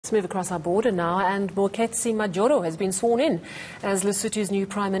Let's move across our border now, and Moeketsi Majoro has been sworn in as Lesotho's new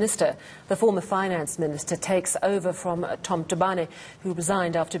Prime Minister. The former Finance Minister takes over from Thomas Thabane, who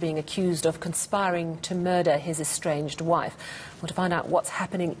resigned after being accused of conspiring to murder his estranged wife. Well, to find out what's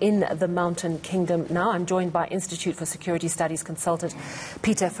happening in the Mountain Kingdom now, I'm joined by Institute for Security Studies consultant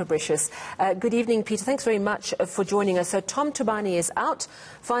Peter Fabricius. Good evening, Peter. Thanks very much for joining us. So Thomas Thabane is out.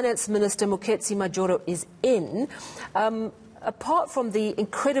 Finance Minister Moeketsi Majoro is in. Apart from the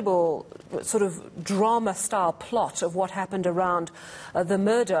incredible sort of drama-style plot of what happened around the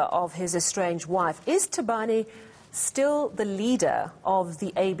murder of his estranged wife, is Thabane still the leader of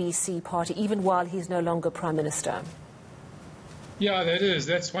the ABC party, even while he's no longer Prime Minister? Yeah, that is.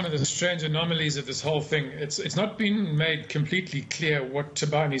 That's one of the strange anomalies of this whole thing. It's not been made completely clear what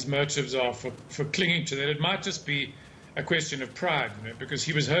Thabane's motives are for clinging to that. It might just be a question of pride, because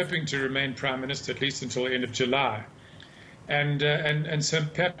he was hoping to remain Prime Minister at least until the end of July. And so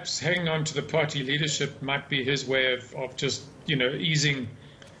perhaps hanging on to the party leadership might be his way of just, easing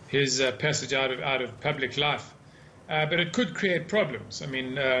his passage out of public life. But it could create problems. I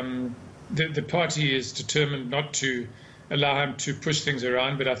mean, the party is determined not to allow him to push things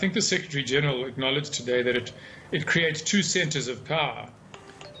around. But I think the Secretary General acknowledged today that it creates two centers of power.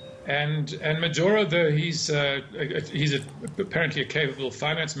 And Majoro, though he's apparently a capable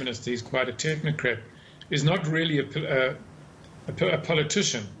finance minister, he's quite a technocrat, is not really a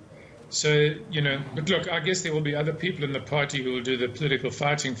politician. So, but look, I guess there will be other people in the party who will do the political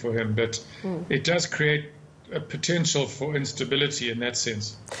fighting for him, but it does create a potential for instability in that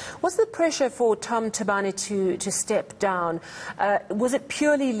sense. Was the pressure for Thomas Thabane to step down, was it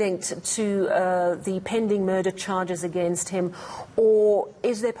purely linked to the pending murder charges against him, or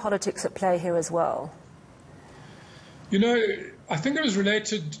is there politics at play here as well? I think it was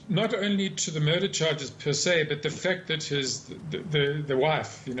related not only to the murder charges per se, but the fact that the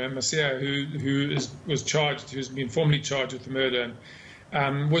wife, Masia, who's been formally charged with the murder,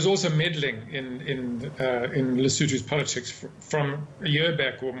 was also meddling in Lesotho's politics from a year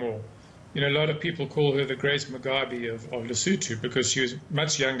back or more. A lot of people call her the Grace Mugabe of Lesotho because she was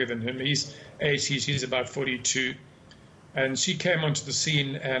much younger than him. He's 80, she's about 42, and she came onto the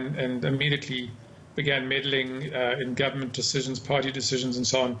scene and immediately began meddling in government decisions, party decisions, and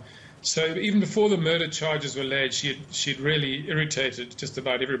so on. So even before the murder charges were laid, she'd really irritated just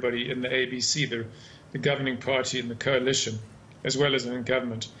about everybody in the ABC, the governing party and the coalition, as well as in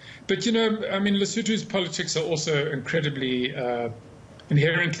government. But, Lesotho's politics are also incredibly,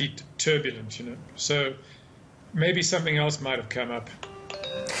 inherently turbulent, So maybe something else might have come up.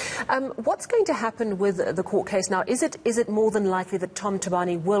 What's going to happen with the court case now? Is it more than likely that Thomas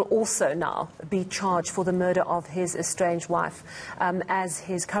Thabane will also now be charged for the murder of his estranged wife, as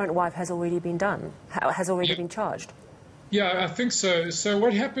his current wife has already been been charged? Yeah, I think so. So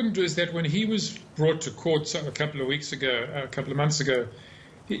what happened was that when he was brought to court a couple of months ago,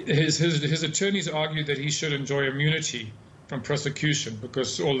 his attorneys argued that he should enjoy immunity from prosecution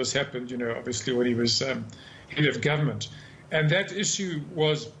because all this happened, obviously when he was head of government. And that issue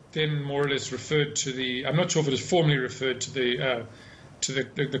was then more or less referred to I'm not sure if it was formally referred to the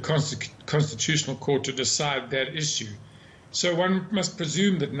Constitutional Court to decide that issue. So one must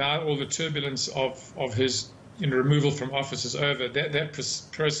presume that now all the turbulence of his removal from office is over. That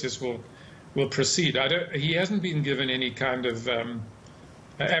process will proceed. He hasn't been given any kind of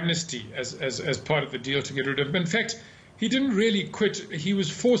amnesty as part of the deal to get rid of him. In fact, he didn't really quit. He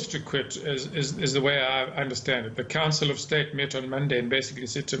was forced to quit, is the way I understand it. The Council of State met on Monday and basically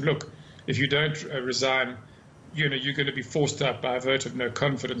said to him, look, if you don't resign, you're going to be forced out by a vote of no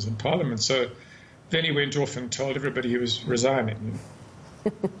confidence in Parliament. So then he went off and told everybody he was resigning.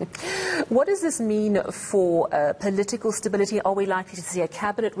 What does this mean for political stability? Are we likely to see a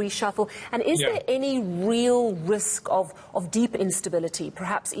cabinet reshuffle? And is there any real risk of deep instability,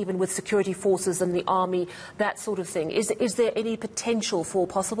 perhaps even with security forces and the army, that sort of thing? Is there any potential for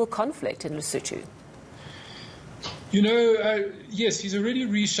possible conflict in Lesotho? Yes, he's already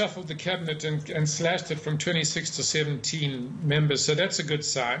reshuffled the cabinet and slashed it from 26 to 17 members, so that's a good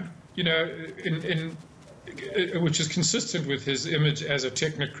sign. Which is consistent with his image as a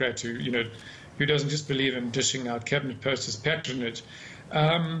technocrat who doesn't just believe in dishing out cabinet posts as patronage.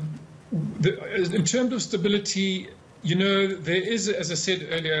 In terms of stability, there is, as I said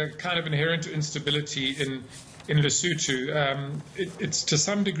earlier, kind of inherent instability in Lesotho. It's to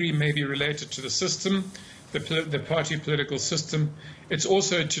some degree maybe related to the system, the party political system. It's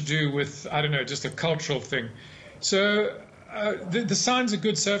also to do with, just a cultural thing. So the signs are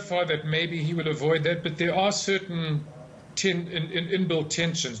good so far that maybe he will avoid that, but there are certain inbuilt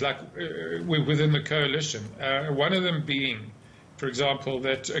tensions, like within the coalition. One of them being for example,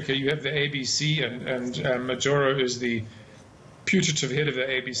 that, okay, you have the ABC and Majoro is the putative head of the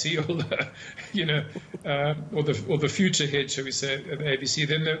ABC, or the future head, shall we say, of the ABC.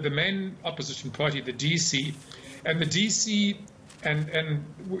 Then the main opposition party, the DC, and the DC and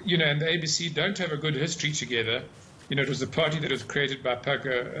the ABC don't have a good history together. It was the party that was created by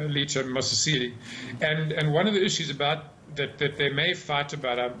Pagalita Mosisili, and one of the issues about that they may fight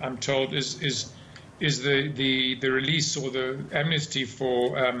about, I'm told, is the release or the amnesty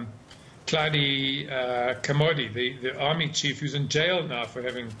for Claudi Kamodi, the army chief who's in jail now for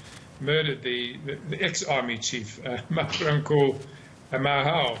having murdered the ex-army chief, Uncle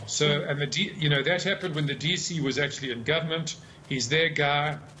Mahao. So, and that happened when the DC was actually in government. He's their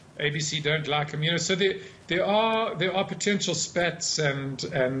guy. ABC don't like him. So there are potential spats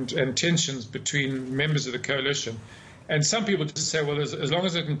and tensions between members of the coalition. And some people just say, well, as long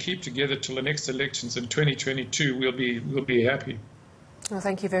as they can keep together till the next elections in 2022, we'll be happy. Well,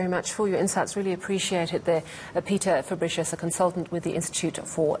 thank you very much for your insights. Really appreciate it there. Peter Fabricius, a consultant with the Institute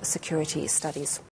for Security Studies.